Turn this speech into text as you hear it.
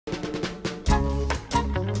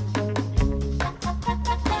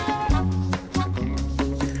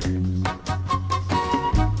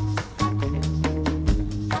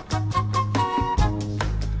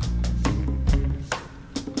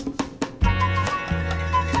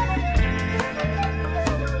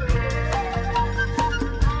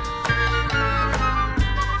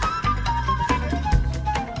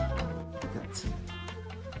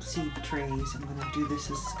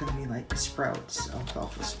this is going to be like sprouts,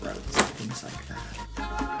 alfalfa sprouts, and things like that.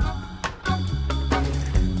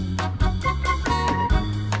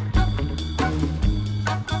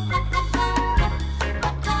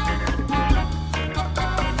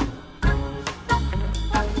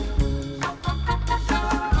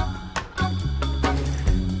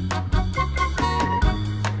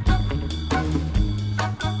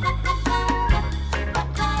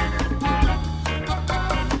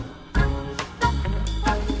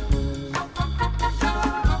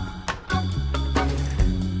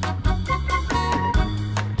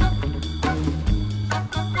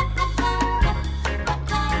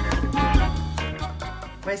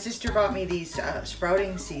 My sister bought me these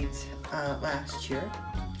sprouting seeds last year,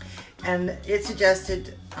 and it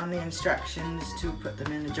suggested on the instructions to put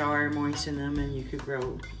them in a jar, moisten them, and you could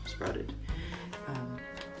grow sprouted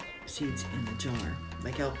seeds in the jar,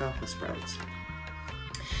 like alfalfa sprouts.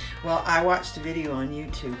 Well, I watched a video on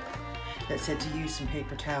YouTube that said to use some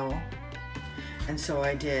paper towel, and so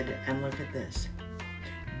I did, and look at this.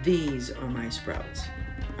 These are my sprouts.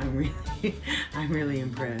 I'm really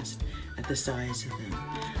impressed at the size of them.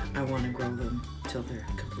 I want to grow them till they're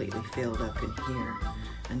completely filled up in here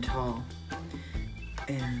and tall.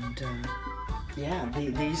 And yeah,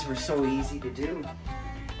 these were so easy to do.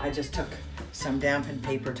 I just took some dampened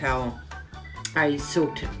paper towel. I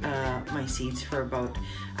soaked my seeds for about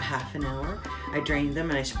a half an hour. I drained them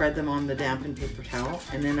and I spread them on the dampened paper towel,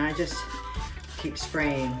 and then I just keep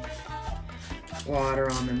spraying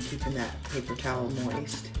water on them, keeping that paper towel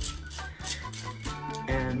moist.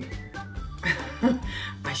 And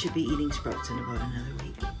I should be eating sprouts in about another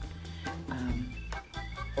week,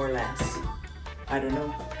 or less. I don't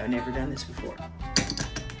know. I've never done this before.